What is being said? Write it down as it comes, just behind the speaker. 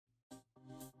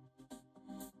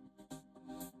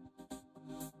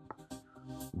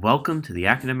Welcome to the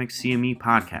Academic CME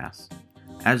podcast.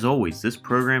 As always, this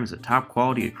program is a top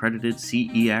quality accredited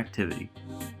CE activity.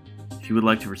 If you would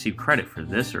like to receive credit for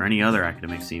this or any other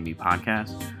Academic CME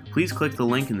podcast, please click the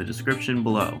link in the description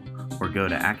below or go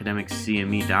to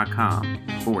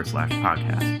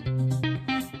academiccme.com/podcast.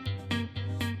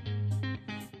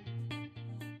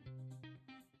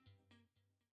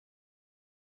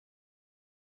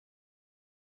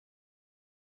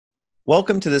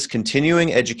 Welcome to this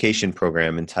continuing education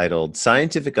program entitled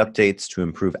Scientific Updates to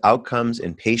Improve Outcomes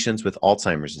in Patients with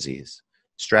Alzheimer's Disease,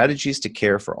 Strategies to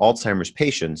Care for Alzheimer's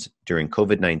Patients During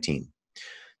COVID-19.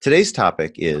 Today's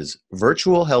topic is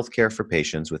Virtual Healthcare for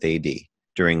Patients with AD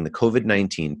during the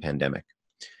COVID-19 pandemic.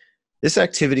 This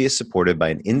activity is supported by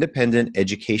an independent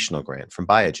educational grant from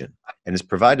Biogen and is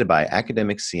provided by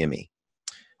Academic CME.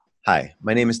 Hi,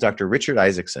 my name is Dr. Richard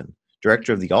Isaacson,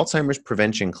 Director of the Alzheimer's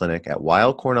Prevention Clinic at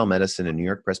Weill Cornell Medicine and New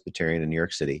York Presbyterian in New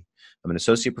York City. I'm an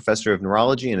Associate Professor of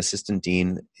Neurology and Assistant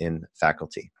Dean in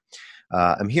Faculty.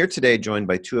 I'm here today joined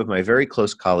by two of my very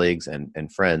close colleagues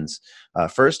and friends.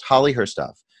 First, Holly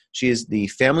Herstoff. She is the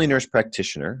family nurse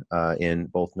practitioner in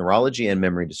both neurology and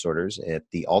memory disorders at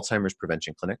the Alzheimer's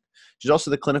Prevention Clinic. She's also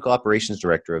the Clinical Operations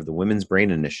Director of the Women's Brain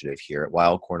Initiative here at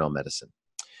Weill Cornell Medicine.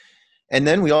 And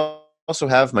then we also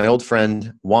have my old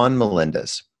friend, Juan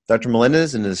Melendez. Dr.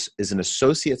 Melendez is an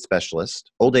associate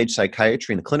specialist, old age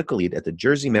psychiatry and clinical lead at the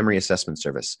Jersey Memory Assessment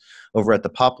Service over at the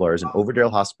Poplars in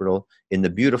Overdale Hospital in the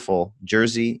beautiful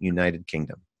Jersey, United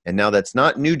Kingdom. And now that's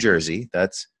not New Jersey,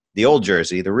 that's the old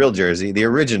Jersey, the real Jersey, the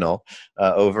original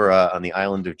over on the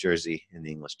island of Jersey in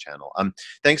the English Channel.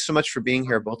 Thanks so much for being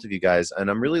here, both of you guys. And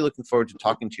I'm really looking forward to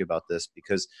talking to you about this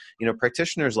because, you know,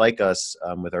 practitioners like us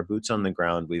with our boots on the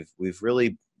ground, we've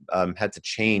really had to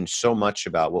change so much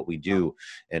about what we do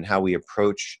and how we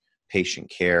approach patient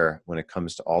care when it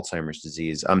comes to Alzheimer's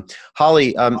disease.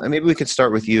 Holly, maybe we could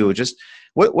start with you. Just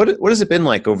what has it been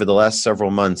like over the last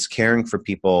several months caring for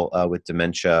people with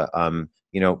dementia?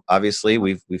 You know, obviously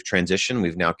we've transitioned.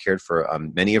 We've now cared for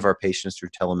many of our patients through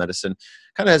telemedicine.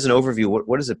 Kind of as an overview,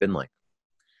 what has it been like?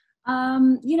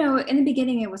 You know, in the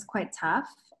beginning it was quite tough.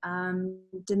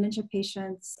 Dementia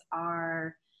patients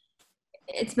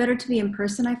it's better to be in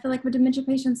person, I feel like, with dementia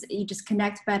patients. You just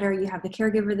connect better. You have the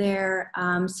caregiver there.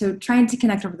 So trying to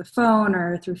connect over the phone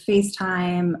or through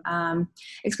FaceTime,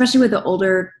 especially with the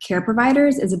older care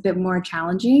providers, is a bit more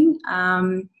challenging.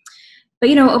 But,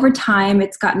 you know, over time,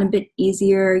 it's gotten a bit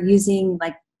easier. Using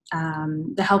the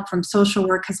help from social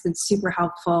work has been super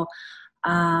helpful.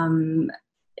 And,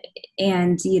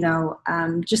 you know,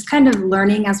 just kind of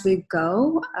learning as we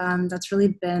go. That's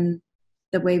really been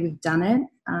the way we've done it.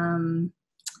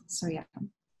 So yeah.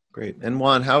 Great. And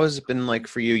Juan, how has it been like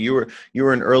for you? You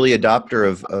were an early adopter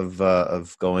of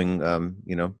going,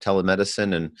 you know,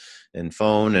 telemedicine and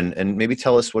phone, and maybe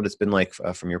tell us what it's been like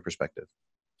from your perspective.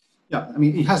 Yeah, I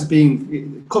mean,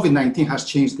 COVID-19 has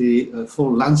changed the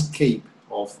full landscape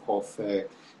of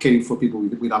caring for people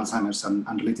with Alzheimer's and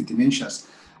related dementias.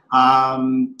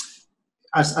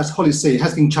 As Holly said, it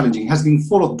has been challenging. It has been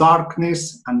full of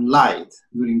darkness and light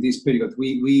during this period.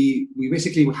 We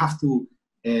basically have to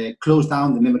close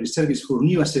down the memory service for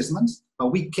new assessments, but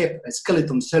we kept a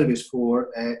skeleton service for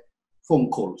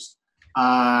phone calls.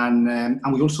 And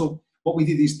we also, what we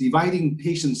did is dividing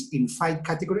patients in 5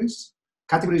 categories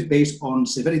based on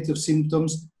severity of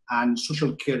symptoms and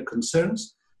social care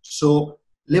concerns. So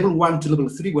level 1 to level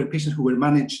 3 were patients who were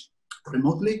managed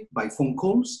remotely by phone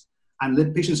calls, and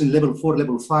patients in level 4,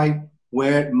 level 5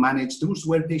 were managed. Those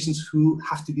were patients who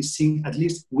have to be seen at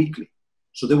least weekly.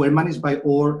 So they were managed by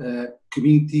our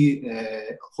community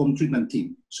home treatment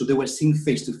team. So they were seen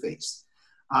face to face.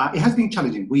 It has been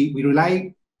challenging. We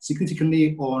rely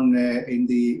significantly on,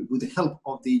 with the help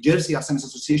of the Jersey Alzheimer's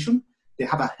Association. They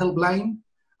have a helpline,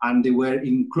 and they were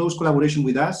in close collaboration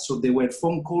with us. So there were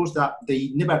phone calls that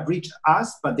they never reached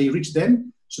us, but they reached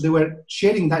them. So they were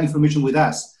sharing that information with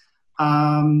us.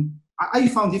 I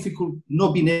found difficult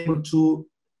not being able to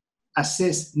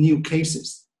assess new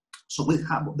cases. So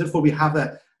therefore we have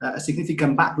a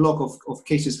significant backlog of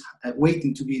cases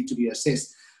waiting to be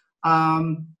assessed.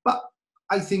 But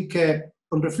I think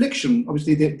on reflection,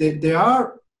 obviously there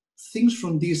are things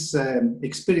from this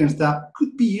experience that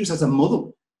could be used as a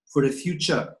model for a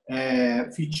future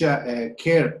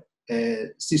care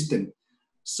system.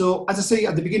 So as I say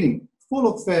at the beginning, full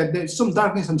of there's some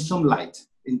darkness and some light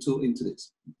into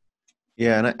this.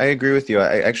 Yeah, and I agree with you.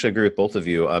 I actually agree with both of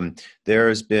you. There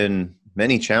has been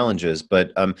many challenges,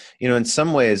 but you know, in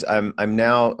some ways, I'm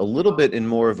now a little bit in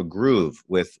more of a groove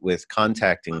with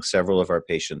contacting several of our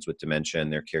patients with dementia and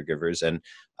their caregivers, and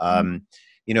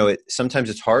sometimes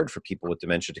it's hard for people with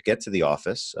dementia to get to the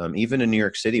office. Even in New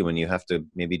York City, when you have to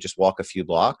maybe just walk a few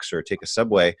blocks or take a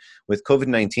subway, with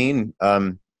COVID-19,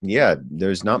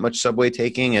 there's not much subway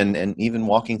taking, and even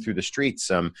walking through the streets,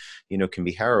 can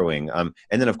be harrowing. And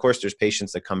then, of course, there's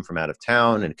patients that come from out of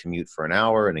town and commute for an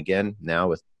hour. And again, now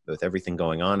with everything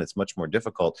going on, it's much more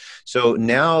difficult. So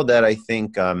now that I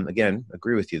think, again,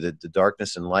 agree with you, that the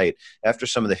darkness and light, after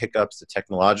some of the hiccups, the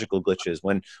technological glitches,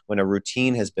 when a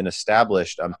routine has been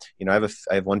established, I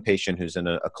have one patient who's in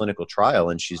a clinical trial,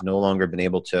 and she's no longer been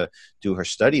able to do her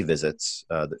study visits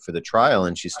for the trial,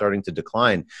 and she's starting to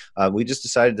decline. We just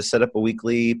decided to set up a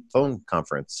weekly phone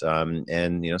conference,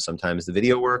 and sometimes the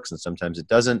video works and sometimes it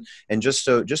doesn't. And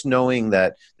just knowing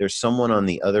that there's someone on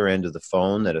the other end of the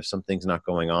phone, that if something's not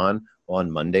going on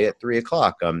Monday at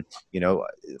 3:00,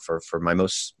 for my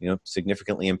most,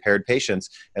 significantly impaired patients,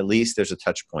 at least there's a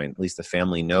touch point. At least the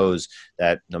family knows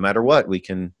that no matter what, we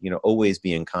can, always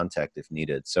be in contact if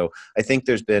needed. So I think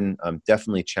there's been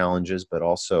definitely challenges, but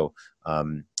also,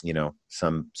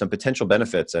 some potential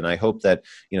benefits. And I hope that,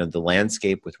 the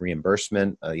landscape with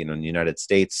reimbursement, in the United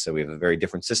States, so we have a very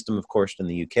different system, of course, than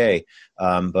the UK.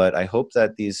 But I hope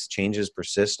that these changes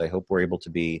persist. I hope we're able to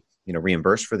be,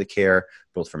 reimbursed for the care,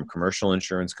 both from commercial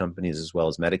insurance companies as well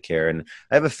as Medicare. And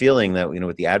I have a feeling that,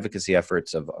 with the advocacy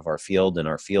efforts of our field and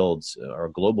our fields, our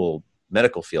global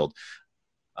medical field,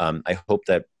 I hope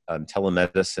that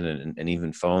telemedicine and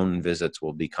even phone visits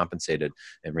will be compensated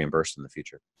and reimbursed in the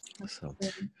future. So,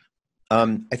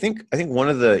 I think one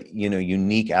of the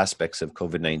unique aspects of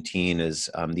COVID-19 is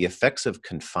the effects of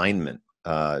confinement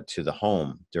to the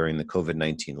home during the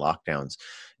COVID-19 lockdowns.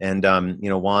 And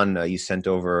Juan, you sent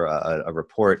over a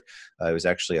report. It was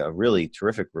actually a really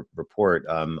terrific report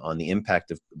on the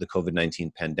impact of the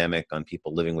COVID-19 pandemic on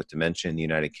people living with dementia in the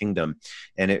United Kingdom,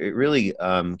 and it really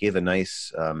gave a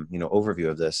nice overview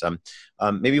of this.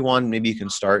 Maybe Juan, you can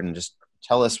start and just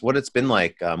tell us what it's been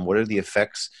like. What are the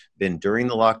effects been during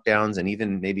the lockdowns, and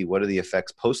even maybe what are the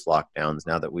effects post-lockdowns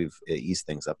now that we've eased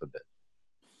things up a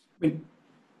bit?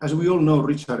 As we all know,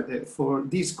 Richard, for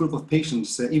this group of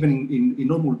patients, even in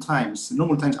normal times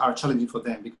are challenging for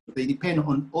them because they depend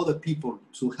on other people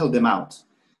to help them out.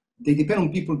 They depend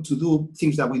on people to do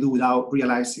things that we do without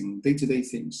realizing, day-to-day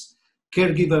things.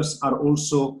 Caregivers are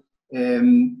also,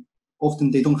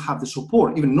 often they don't have the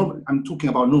support, I'm talking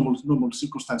about normal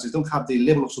circumstances, don't have the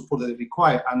level of support that they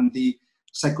require and the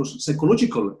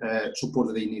psychological support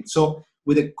that they need. So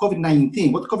with the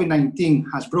COVID-19, what COVID-19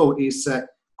 has brought is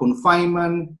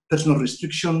confinement, personal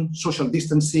restriction, social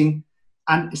distancing,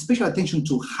 and special attention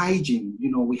to hygiene.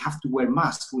 We have to wear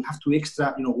masks, we have to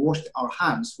wash our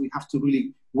hands, we have to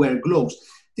really wear gloves.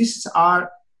 These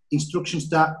are instructions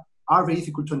that are very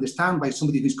difficult to understand by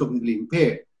somebody who is cognitively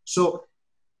impaired. So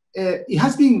it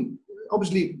has been,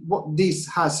 obviously, what this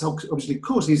has obviously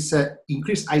caused is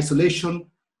increased isolation,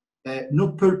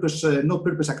 no purpose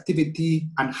activity,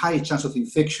 and high chance of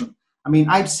infection.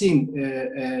 I've seen,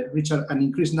 Richard, an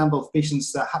increased number of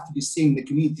patients that have to be seen in the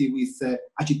community with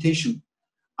agitation,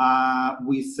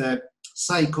 with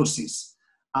psychosis,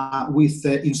 with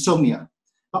insomnia.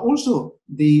 But also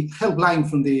the helpline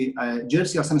from the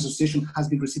Jersey Alzheimer's Association has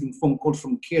been receiving phone calls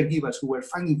from caregivers who were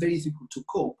finding it very difficult to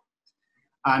cope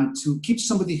and to keep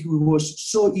somebody who was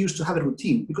so used to have a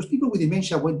routine. Because people with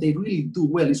dementia, what they really do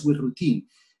well is with routine.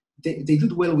 They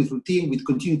do well with routine, with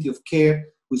continuity of care,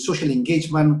 with social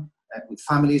engagement, with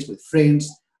families, with friends,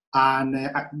 and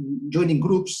joining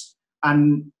groups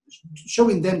and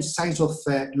showing them signs of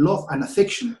love and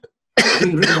affection,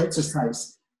 doing regular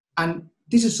exercise. And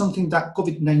this is something that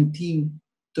COVID-19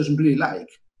 doesn't really like.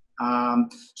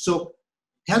 So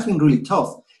it has been really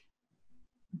tough.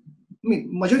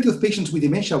 Majority of patients with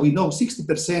dementia, we know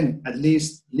 60% at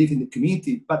least live in the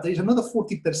community, but there is another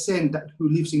 40% who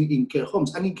lives in care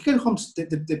homes. And in care homes,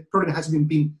 the problem has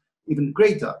been even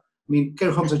greater.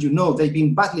 Care homes, as you know, they've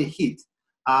been badly hit.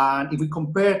 And if we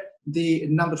compare the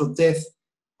numbers of deaths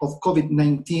of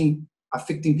COVID-19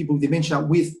 affecting people with dementia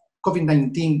with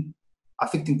COVID-19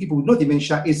 affecting people with no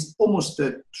dementia, is almost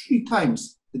 3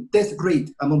 times the death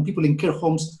rate among people in care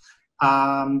homes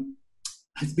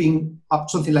has been up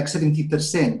something like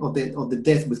 70% of the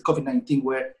death with COVID-19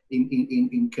 were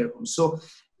in care homes. So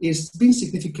it's been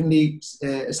significantly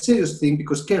a serious thing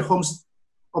because care homes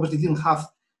obviously didn't have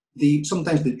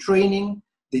sometimes the training,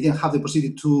 they didn't have the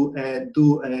possibility to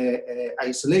do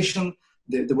isolation.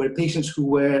 There were patients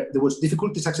there was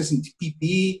difficulties accessing to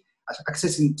PPE,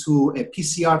 accessing to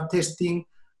PCR testing,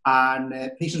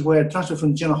 and patients were transferred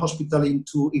from general hospital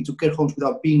into care homes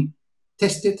without being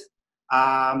tested.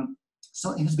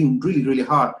 So it has been really, really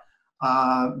hard.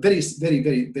 Very, very,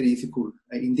 very, very difficult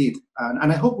indeed.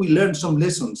 And I hope we learn some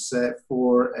lessons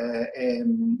for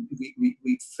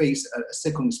we face a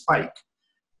second spike.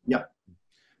 Yeah.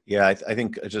 Yeah, I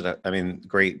think just, I mean,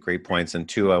 great points. And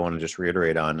two, I want to just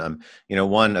reiterate on,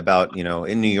 one about,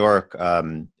 in New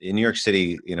York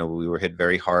City, we were hit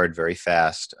very hard, very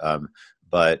fast.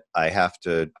 But I have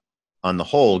to, on the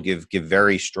whole, give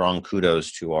very strong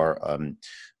kudos to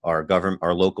our government,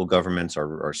 our local governments,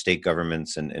 our state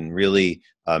governments, and really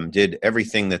did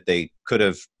everything that they could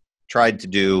have tried to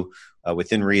do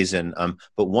within reason.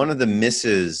 But one of the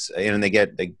misses, and they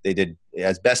did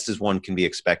as best as one can be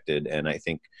expected, and I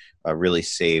think really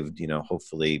saved,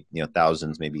 hopefully,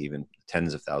 thousands, maybe even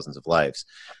tens of thousands of lives.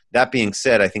 That being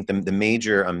said, I think the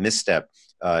major misstep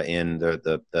in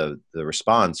the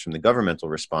response from the governmental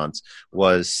response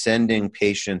was sending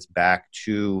patients back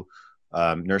to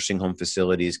nursing home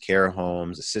facilities, care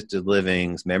homes, assisted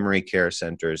livings, memory care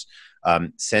centers,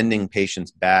 sending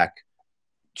patients back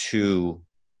to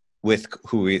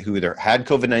who either had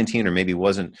COVID-19 or maybe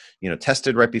wasn't,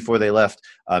 tested right before they left,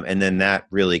 and then that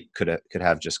really could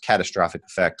have just catastrophic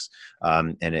effects.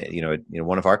 And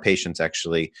one of our patients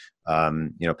actually,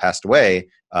 passed away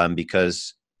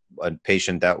because a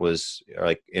patient that was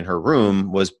like in her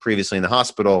room was previously in the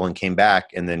hospital and came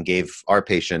back and then gave our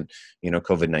patient,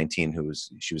 COVID-19,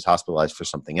 she was hospitalized for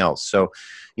something else. So,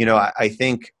 I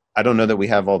think, I don't know that we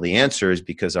have all the answers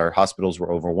because our hospitals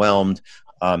were overwhelmed.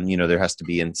 There has to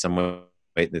be in some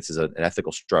way, this is an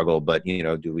ethical struggle, but,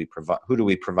 who do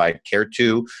we provide care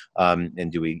to?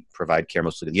 And do we provide care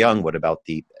mostly to the young? What about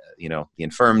the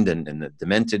infirmed and the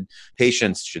demented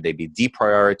patients? Should they be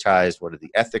deprioritized? What are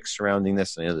the ethics surrounding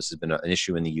this? I know this has been an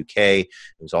issue in the UK. It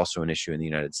was also an issue in the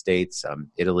United States.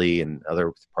 Italy and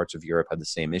other parts of Europe had the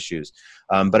same issues.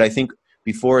 But I think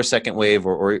before a second wave,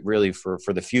 or really for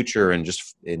the future, and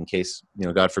just in case,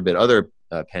 God forbid, other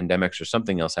pandemics or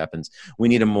something else happens, we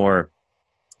need a more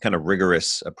kind of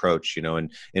rigorous approach.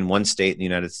 In one state in the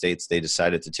United States, they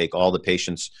decided to take all the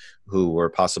patients who were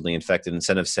possibly infected,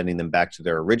 instead of sending them back to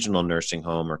their original nursing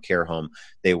home or care home,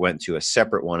 they went to a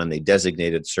separate one and they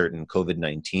designated certain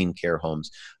COVID-19 care homes.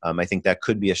 I think that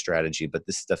could be a strategy, but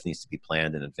this stuff needs to be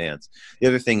planned in advance. The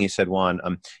other thing you said, Juan,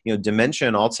 dementia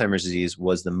and Alzheimer's disease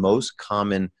was the most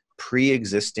common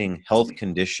pre-existing health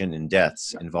condition in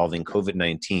deaths involving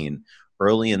COVID-19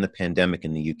 early in the pandemic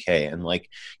in the UK. And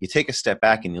you take a step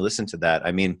back and you listen to that,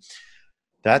 I mean,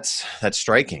 that's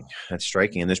striking. That's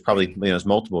striking. And there's probably, there's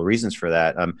multiple reasons for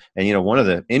that. And one of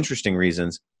the interesting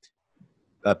reasons,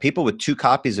 people with two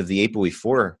copies of the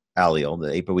ApoE4 allele,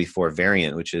 the ApoE4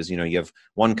 variant, which is, you have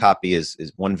one copy is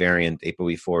one variant,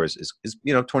 ApoE4 is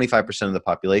 25% of the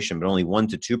population, but only 1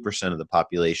 to 2% of the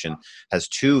population has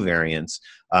two variants.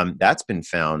 That's been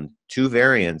found, two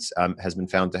variants has been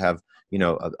found to have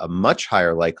a much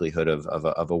higher likelihood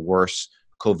of a worse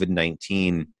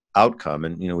COVID-19 outcome.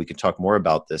 And, we could talk more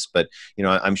about this, but,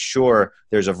 I'm sure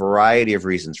there's a variety of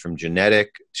reasons, from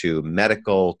genetic to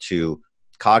medical to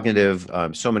cognitive,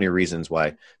 so many reasons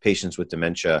why patients with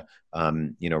dementia,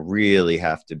 really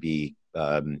have to be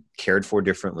cared for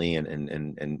differently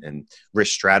and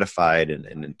risk stratified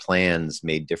and plans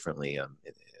made differently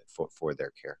for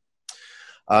their care.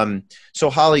 So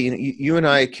Holly, you and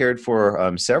I cared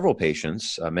for several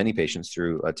patients, many patients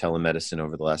through telemedicine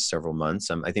over the last several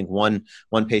months. I think one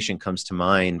patient comes to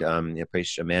mind, a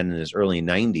man in his early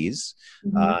 90s,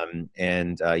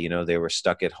 and they were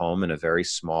stuck at home in a very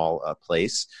small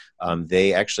place.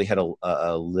 They actually had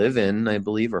a live-in, I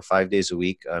believe, or 5 days a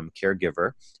week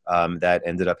caregiver that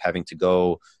ended up having to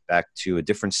go back to a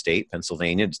different state,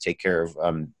 Pennsylvania, to take care of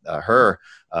her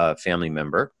family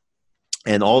member.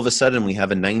 And all of a sudden, we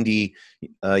have a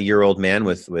 90-year-old man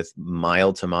with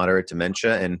mild to moderate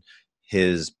dementia and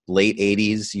his late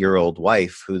 80s-year-old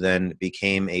wife, who then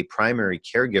became a primary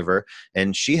caregiver.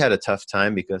 And she had a tough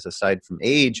time because, aside from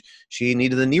age, she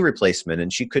needed a knee replacement,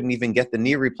 and she couldn't even get the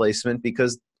knee replacement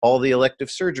because all the elective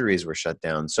surgeries were shut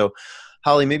down. So,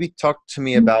 Holly, maybe talk to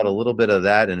me about a little bit of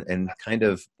that and kind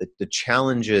of the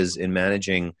challenges in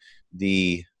managing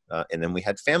and then we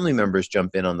had family members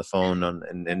jump in on the phone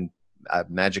and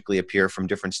magically appear from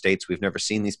different states. We've never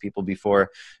seen these people before,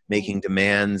 making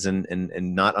demands and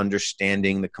not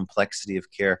understanding the complexity of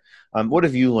care. What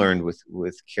have you learned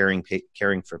with caring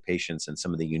for patients and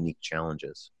some of the unique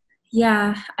challenges?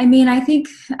 Yeah, I mean, I think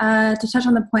to touch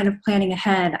on the point of planning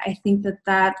ahead, I think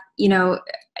that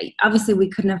obviously we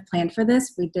couldn't have planned for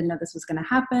this. We didn't know this was going to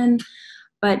happen.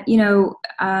 But, to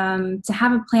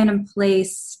have a plan in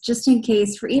place just in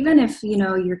case, for even if,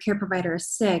 your care provider is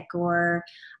sick, or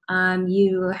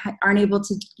You aren't able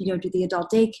to, do the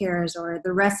adult daycares or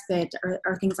the respite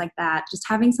or things like that. Just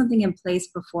having something in place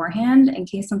beforehand in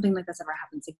case something like this ever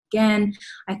happens again,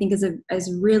 I think is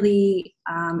really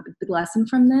a big lesson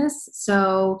from this.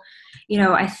 So,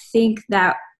 I think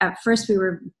that at first we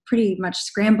were pretty much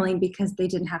scrambling because they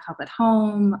didn't have help at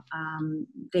home.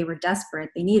 They were desperate.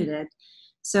 They needed it.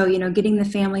 So, getting the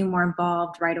family more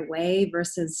involved right away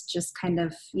versus just kind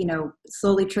of,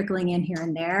 slowly trickling in here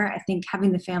and there. I think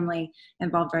having the family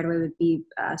involved right away would be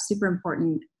super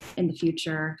important in the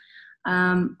future.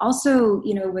 Also,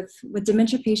 with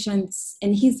dementia patients,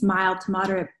 and he's mild to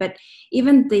moderate, but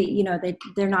even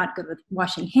they're not good with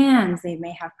washing hands. They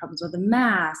may have problems with a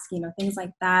mask, things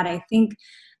like that. I think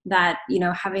that,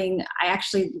 I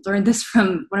actually learned this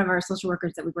from one of our social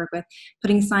workers that we work with,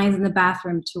 putting signs in the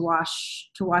bathroom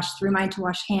remind to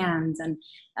wash hands, and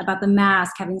about the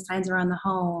mask, having signs around the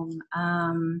home,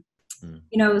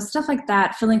 stuff like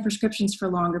that, filling prescriptions for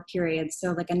longer periods.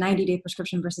 So like a 90-day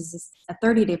prescription versus a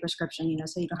 30-day prescription,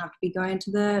 so you don't have to be going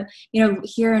to the,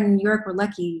 here in New York, we're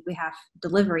lucky we have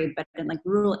delivery, but in like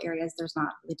rural areas, there's not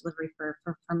really delivery for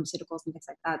pharmaceuticals and things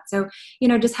like that. So,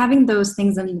 just having those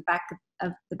things in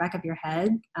the back of your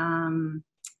head,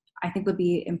 I think would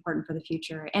be important for the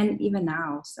future and even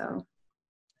now. So.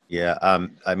 Yeah,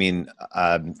 learn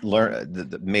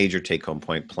the major take-home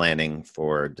point: planning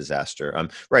for disaster.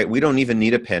 Right, we don't even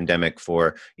need a pandemic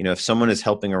for, if someone is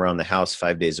helping around the house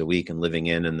 5 days a week and living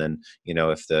in, and then,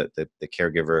 if the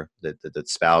caregiver, the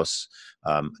spouse,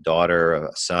 daughter,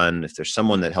 a son, if there's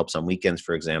someone that helps on weekends,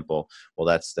 for example, well,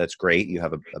 that's great. You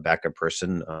have a backup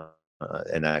person,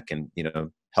 and that can,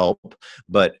 help.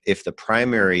 But if the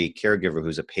primary caregiver,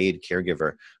 who's a paid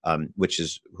caregiver, which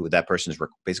is who that person is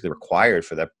basically required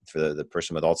for the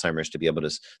person with Alzheimer's to be able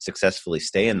to successfully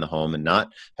stay in the home and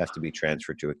not have to be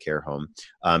transferred to a care home,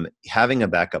 having a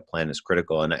backup plan is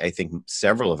critical. And I think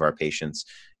several of our patients,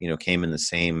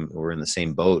 were in the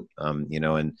same boat,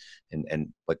 and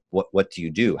what do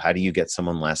you do? How do you get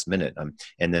someone last minute?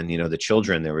 And then,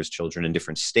 there was children in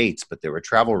different states, but there were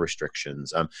travel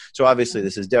restrictions. So obviously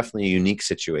this is definitely a unique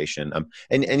situation.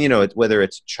 And whether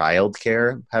it's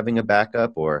childcare, having a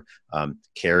backup, or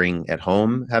caring at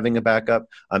home, having a backup,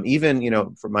 even,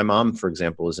 for my mom, for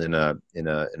example, is in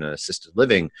an assisted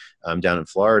living, down in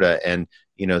Florida, and,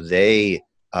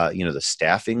 the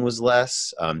staffing was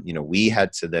less. We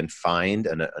had to then find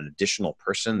an additional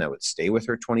person that would stay with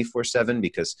her 24/7,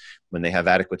 because when they have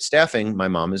adequate staffing, my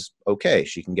mom is okay.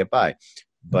 She can get by.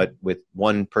 But with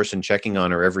one person checking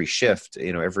on her every shift,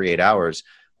 every 8 hours,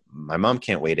 my mom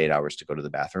can't wait 8 hours to go to the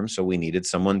bathroom. So we needed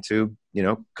someone to,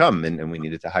 come, and we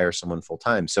needed to hire someone full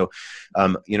time. So,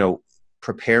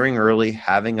 preparing early,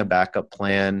 having a backup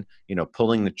plan,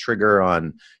 pulling the trigger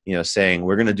on, saying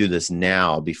we're going to do this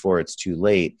now before it's too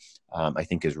late, I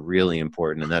think is really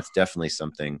important. And that's definitely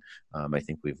something I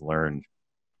think we've learned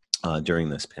during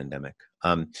this pandemic.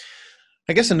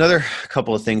 I guess another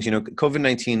couple of things,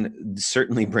 COVID-19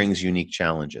 certainly brings unique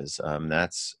challenges.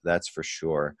 That's for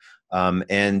sure.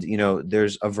 And,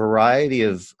 there's a variety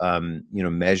of,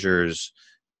 measures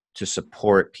to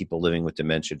support people living with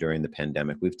dementia during the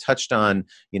pandemic. We've touched on,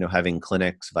 having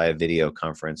clinics via video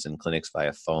conference and clinics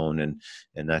via phone.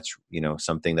 And that's,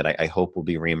 something that I hope will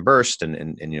be reimbursed.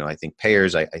 And I think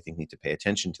payers, I think need to pay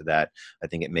attention to that. I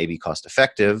think it may be cost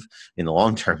effective in the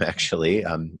long term, actually.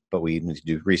 But we need to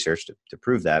do research to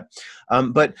prove that.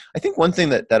 But I think one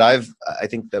thing that I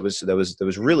think that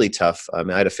was really tough. I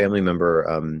had a family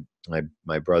member,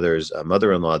 my brother's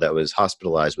mother-in-law, that was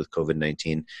hospitalized with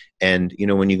COVID-19. And,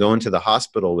 when you go into the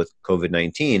hospital with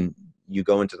COVID-19, you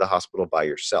go into the hospital by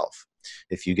yourself.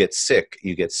 If you get sick,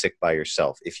 you get sick by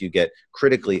yourself. If you get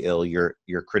critically ill, you're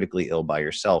critically ill by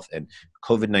yourself. And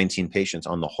COVID-19 patients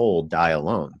on the whole die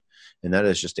alone. And that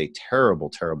is just a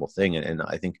terrible, terrible thing. And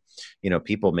I think,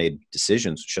 people made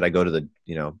decisions. Should I go to the,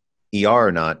 ER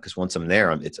or not? Because once I'm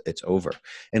there, it's over.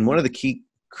 And one of the key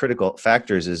critical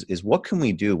factors is what can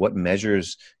we do? What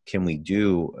measures can we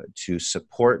do to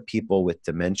support people with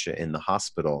dementia in the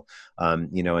hospital? And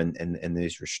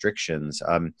these restrictions.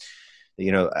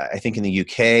 I think in the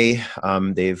UK,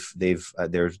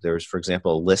 there's, for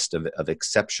example, a list of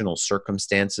exceptional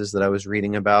circumstances that I was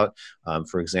reading about.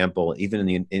 For example, even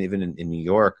in New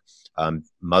York,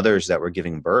 mothers that were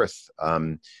giving birth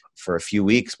for a few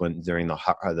weeks during the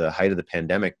height of the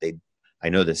pandemic, I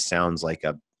know this sounds like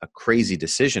a a crazy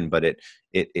decision, but it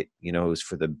it was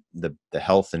for the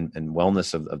health and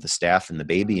wellness of the staff and the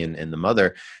baby and the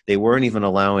mother. They weren't even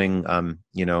allowing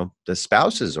the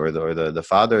spouses or the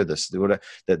father,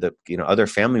 the other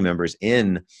family members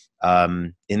in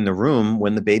the room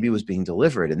when the baby was being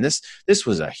delivered. And this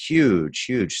was a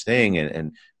huge thing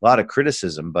and a lot of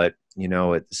criticism, but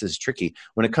this is tricky.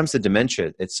 When it comes to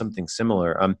dementia, it's something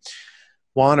similar.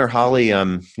 Juan or Holly,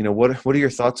 what are your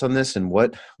thoughts on this, and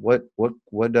what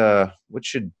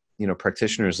should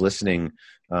practitioners listening,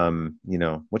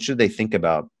 what should they think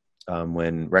about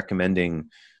when recommending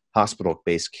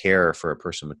hospital-based care for a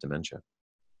person with dementia?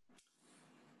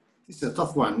 This is a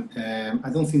tough one. I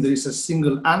don't think there is a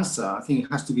single answer. I think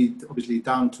it has to be obviously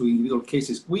down to individual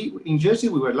cases. In Jersey,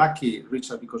 we were lucky,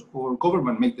 Richard, because our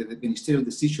government made the ministerial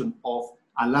decision of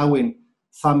allowing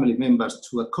family members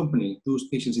to accompany those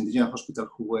patients in the general hospital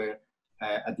who were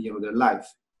at the end of their life.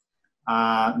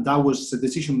 That was a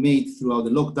decision made throughout the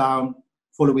lockdown,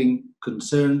 following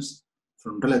concerns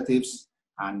from relatives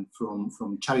and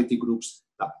from charity groups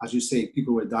that, as you say,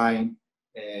 people were dying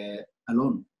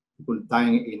alone. People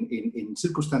dying in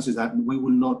circumstances that we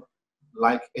will not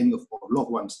like any of our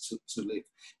loved ones to live.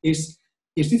 It's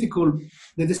difficult.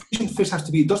 The decision first has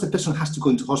to be, does the person has to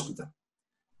go into hospital?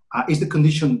 Is the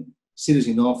condition serious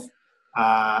enough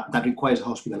that requires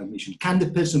hospital admission? Can the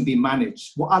person be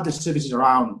managed? What are the services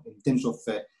around in terms of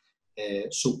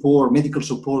support, medical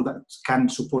support that can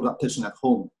support that person at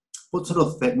home? What sort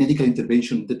of medical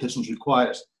intervention the person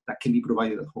requires that can be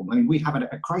provided at home? I mean, we have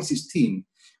a crisis team.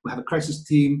 We have a crisis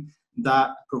team that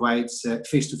provides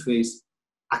face-to-face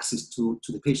access to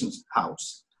the patient's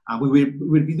house. And we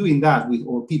will be doing that with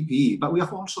our PPE, but we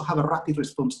also have a rapid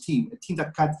response team, a team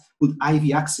that can put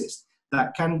IV access,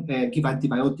 that can give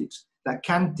antibiotics, that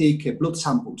can take blood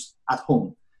samples at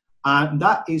home. And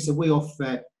that is a way of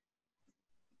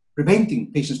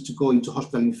preventing patients to go into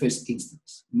hospital in the first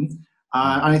instance. And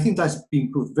I think that's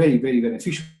been proved very, very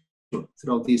beneficial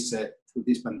throughout this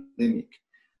pandemic.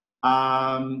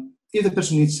 If the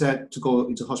person needs to go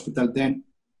into hospital, then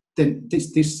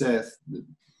this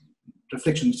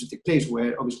reflection needs to take place,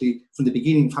 where obviously from the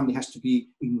beginning, family has to be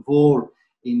involved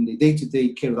in the day-to-day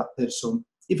care of that person.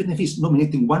 Even if it's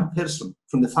nominating one person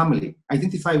from the family,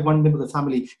 identify one member of the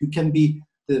family who can be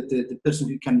the person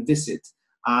who can visit,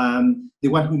 the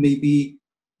one who may be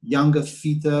younger,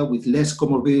 fitter, with less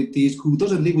comorbidities, who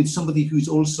doesn't live with somebody who is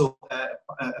also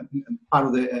part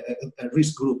of a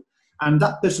risk group. And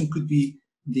that person could be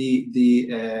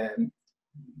the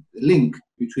link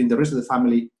between the rest of the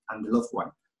family and the loved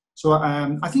one. So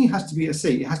I think it has to be,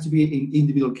 it has to be in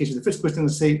individual cases. The first question I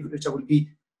say, Richard, would be,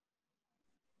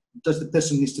 does the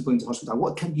person need to go into hospital?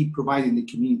 What can be provided in the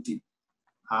community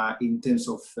in terms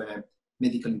of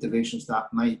medical interventions that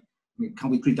can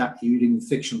we treat that urine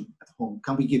infection at home?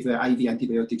 Can we give IV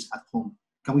antibiotics at home?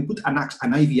 Can we put an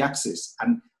IV access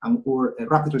or a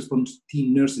rapid response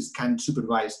team nurses can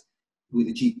supervise with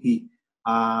the GP?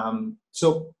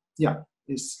 So yeah,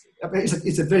 it's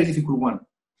a very difficult one,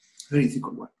 very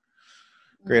difficult one.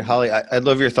 Great, Holly. I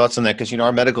love your thoughts on that, because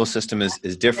our medical system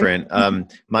is different.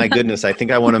 My goodness, I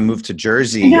think I want to move to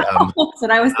Jersey. That's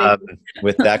what I was thinking.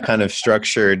 With that kind of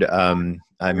structured.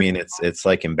 I mean, it's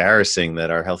like embarrassing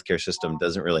that our healthcare system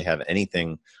doesn't really have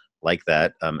anything like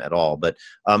that at all. But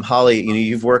Holly,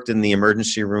 you've worked in the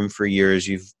emergency room for years.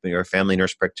 You're a family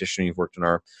nurse practitioner. You've worked in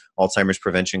our Alzheimer's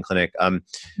prevention clinic.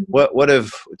 What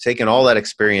have taken all that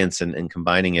experience and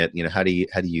combining it? How do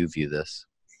you view this?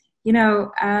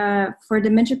 For a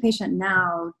dementia patient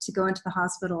now to go into the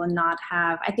hospital and not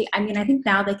have, I think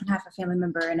now they can have a family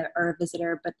member or a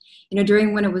visitor, but,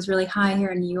 during when it was really high here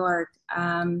in New York,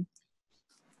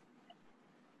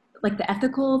 like the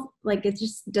ethical, like it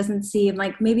just doesn't seem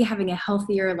like maybe having a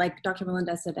healthier, like Dr.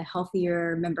 Melendez said, a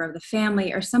healthier member of the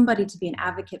family or somebody to be an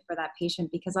advocate for that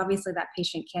patient, because obviously that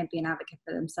patient can't be an advocate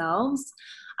for themselves.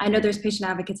 I know there's patient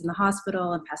advocates in the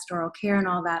hospital and pastoral care and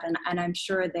all that, and I'm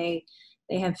sure they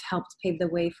have helped pave the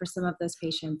way for some of those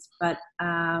patients. But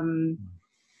I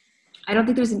don't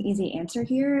think there's an easy answer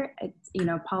here.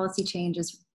 Policy change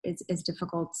is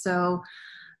difficult. So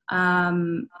I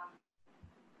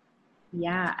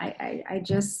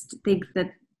just think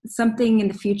that something in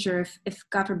the future, if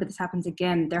God forbid this happens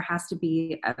again, there has to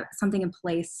be something in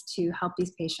place to help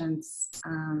these patients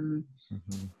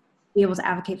be able to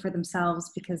advocate for themselves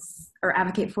or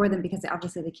advocate for them, because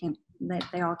obviously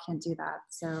they all can't do that.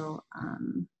 So I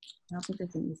don't think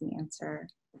there's an easy answer.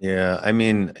 Yeah, I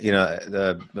mean,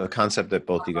 the concept that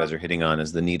both you guys are hitting on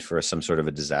is the need for some sort of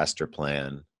a disaster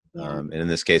plan. Yeah. And in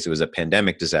this case, it was a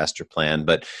pandemic disaster plan.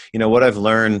 But what I've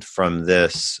learned from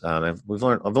this, I've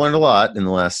learned a lot in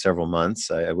the last several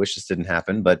months. I wish this didn't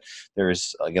happen, but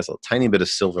there's, I guess, a tiny bit of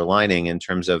silver lining in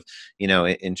terms of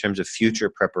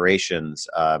future preparations.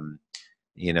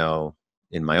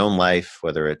 In my own life,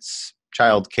 whether it's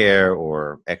childcare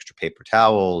or extra paper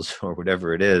towels or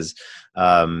whatever it is,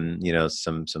 some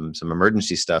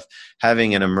emergency stuff.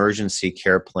 Having an emergency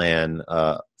care plan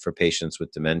for patients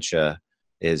with dementia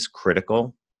is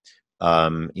critical.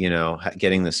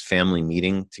 Getting this family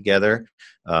meeting together,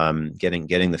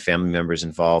 getting the family members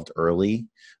involved early,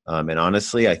 and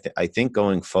honestly, I think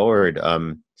going forward,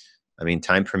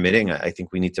 time permitting, I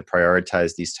think we need to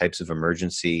prioritize these types of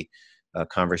emergency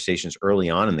conversations early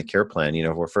on in the care plan.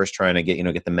 We're first trying to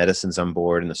get the medicines on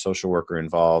board and the social worker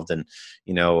involved, and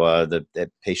the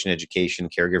patient education,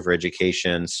 caregiver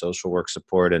education, social work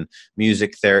support, and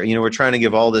music therapy. We're trying to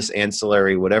give all this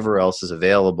ancillary, whatever else is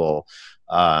available.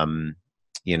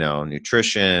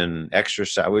 Nutrition,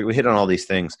 exercise. We hit on all these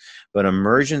things, but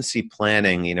emergency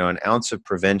planning. An ounce of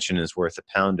prevention is worth a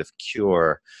pound of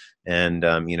cure, and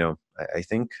I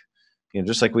think.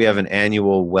 Just like we have an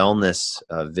annual wellness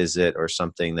visit or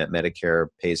something that Medicare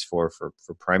pays for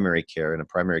primary care in a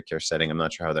primary care setting. I'm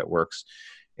not sure how that works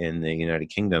in the United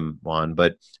Kingdom, Juan,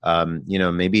 but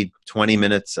maybe 20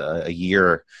 minutes a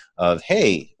year of,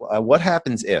 hey, what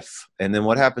happens if, and then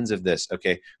what happens if this?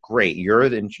 Okay, great. You're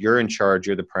in charge.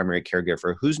 You're the primary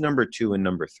caregiver. Who's number 2 and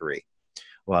number 3?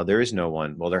 Well, there is no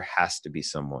one. Well, there has to be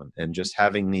someone. And just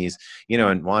having these,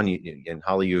 and Juan and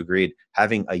Holly, you agreed,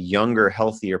 having a younger,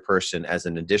 healthier person as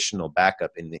an additional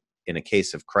backup in a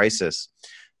case of crisis,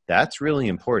 that's really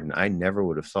important. I never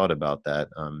would have thought about that,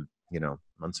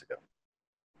 months ago.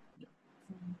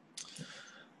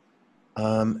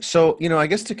 So, I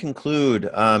guess to conclude,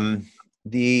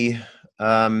 the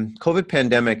COVID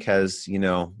pandemic has,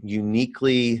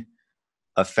 uniquely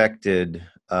affected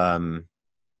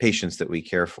patients that we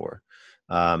care for,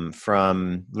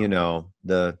 from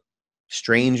the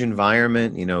strange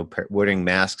environment, wearing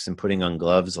masks and putting on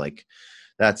gloves, like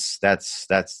that's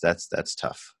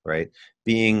tough, right?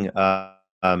 Being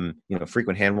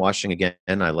frequent hand washing, again,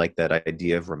 I like that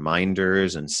idea of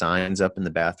reminders and signs up in the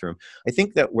bathroom. I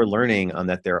think that we're learning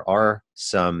that there are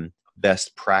some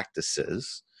best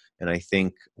practices, and I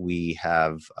think we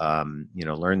have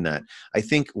learned that. I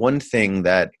think one thing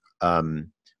that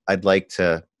I'd like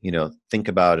to, think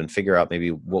about and figure out maybe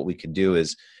what we could do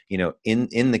is, in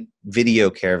the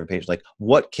video care of a patient, like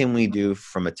what can we do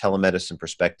from a telemedicine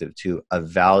perspective to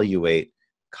evaluate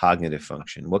cognitive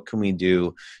function? What can we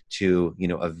do to,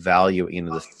 evaluate,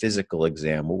 the physical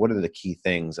exam? Well, what are the key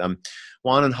things?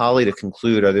 Juan and Holly, to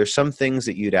conclude, are there some things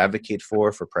that you'd advocate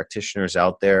for practitioners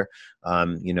out there?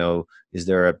 Is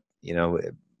there a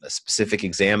specific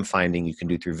exam finding you can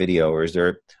do through video, or is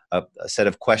there a set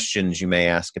of questions you may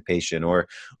ask a patient, or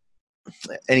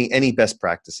any best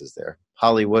practices there?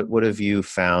 Holly, what have you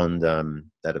found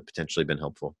that have potentially been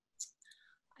helpful?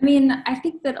 I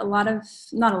think that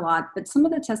not a lot, but some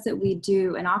of the tests that we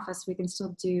do in office, we can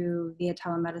still do via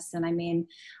telemedicine.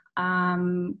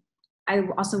 I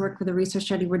also work with a research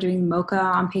study. We're doing MoCA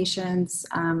on patients.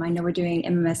 I know we're doing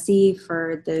MMSE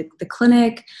for the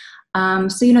clinic.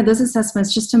 Those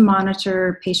assessments just to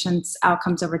monitor patients'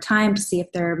 outcomes over time to see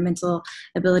if their mental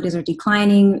abilities are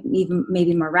declining, even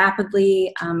maybe more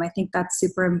rapidly. I think that's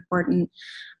super important.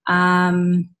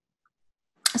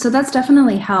 So that's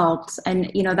definitely helped.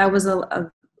 And, that was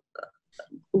a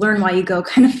learn while you go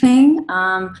kind of thing.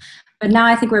 But now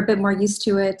I think we're a bit more used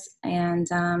to it. And,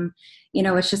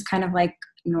 it's just kind of like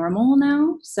normal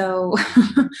now. So,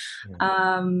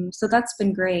 so that's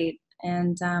been great.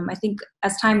 And I think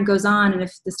as time goes on, and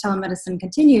if this telemedicine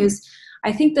continues,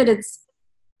 I think that it's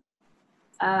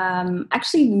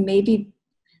actually maybe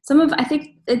I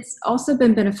think it's also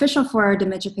been beneficial for our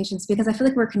dementia patients, because I feel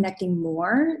like we're connecting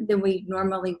more than we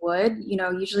normally would.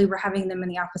 Usually we're having them in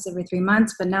the office every 3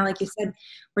 months, but now, like you said,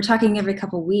 we're talking every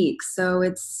couple of weeks. So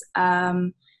it's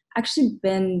actually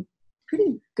been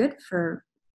pretty good for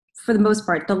the most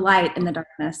part, the light in the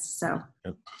darkness. So.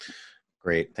 Yep.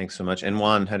 Great. Thanks so much. And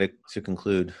Juan, how to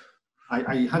conclude?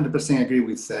 I 100% agree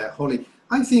with Holly.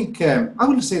 I think I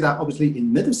will say that obviously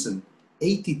in medicine,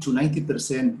 80 to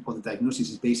 90% of the diagnosis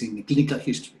is based in the clinical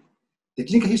history. The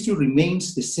clinical history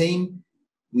remains the same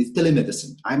with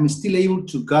telemedicine. I'm still able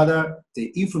to gather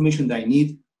the information that I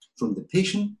need from the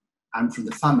patient and from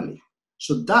the family.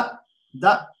 So that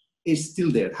is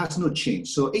still there, it has not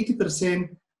changed. So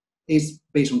 80% is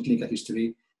based on clinical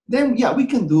history. Then, we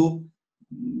can do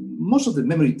most of the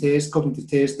memory tests, cognitive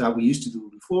tests that we used to do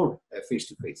before. before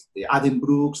face-to-face. The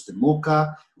Addenbrooke's, the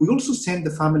MoCA. We also send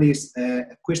the families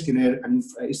a questionnaire, and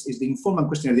is the informant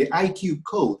questionnaire, the IQ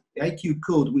code. The IQ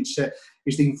code, which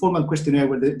is the informant questionnaire,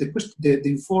 where the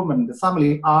informant and the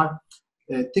family are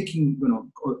taking,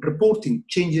 reporting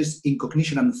changes in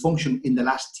cognition and function in the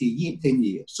last 10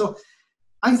 years. So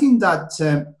I think that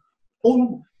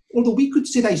although we could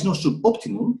say that it's not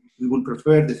suboptimal, we would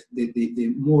prefer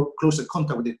the more closer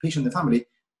contact with the patient and the family,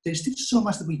 there's still so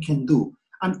much that we can do.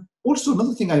 And also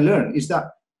another thing I learned is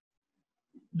that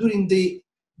during the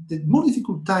more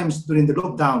difficult times during the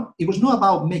lockdown, it was not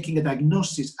about making a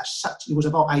diagnosis as such. It was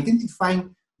about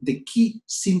identifying the key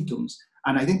symptoms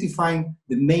and identifying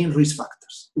the main risk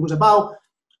factors. It was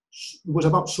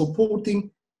about supporting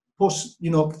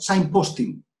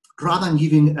signposting rather than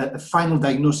giving a final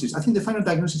diagnosis. I think the final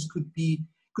diagnosis could be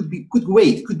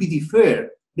deferred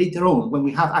later on when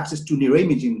we have access to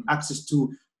neuroimaging, access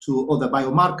to other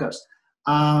biomarkers.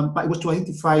 But it was to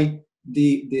identify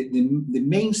the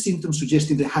main symptoms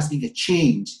suggesting there has been a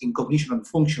change in cognition and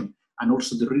function, and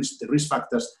also the risk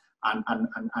factors,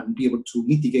 and be able to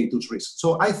mitigate those risks.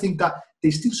 So I think that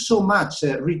there's still so much,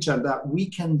 Richard, that we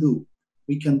can do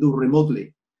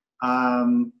remotely.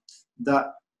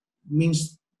 That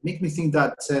make me think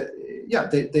that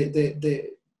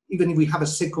even if we have a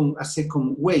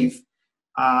second wave,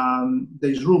 there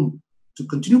is room to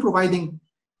continue providing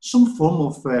some form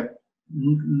of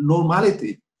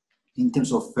normality in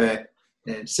terms of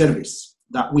service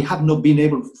that we have not been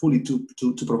able fully to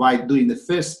provide during the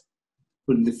first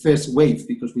wave,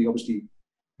 because we obviously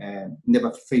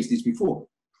never faced this before.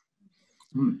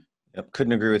 Yep,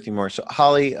 couldn't agree with you more. So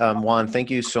Holly, Juan, thank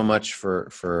you so much for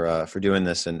doing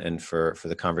this and for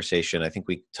the conversation. I think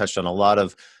we touched on a lot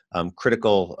of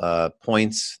critical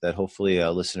points that hopefully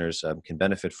listeners can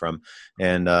benefit from.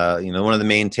 And one of the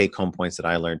main take-home points that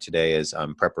I learned today is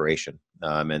preparation,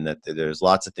 and that there's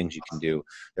lots of things you can do.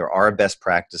 There are best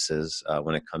practices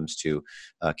when it comes to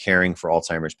caring for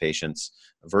Alzheimer's patients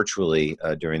virtually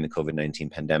during the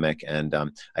COVID-19 pandemic. And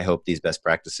I hope these best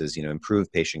practices,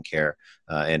 improve patient care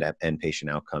and patient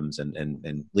outcomes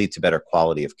and lead to better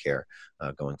quality of care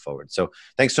going forward. So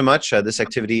thanks so much. This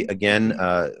activity, again,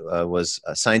 was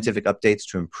scientific updates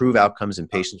to improve outcomes in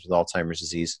patients with Alzheimer's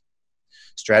disease,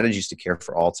 strategies to care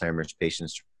for Alzheimer's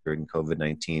patients during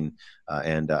COVID-19.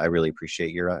 And I really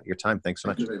appreciate your time. Thanks so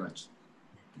much. Thank you very much.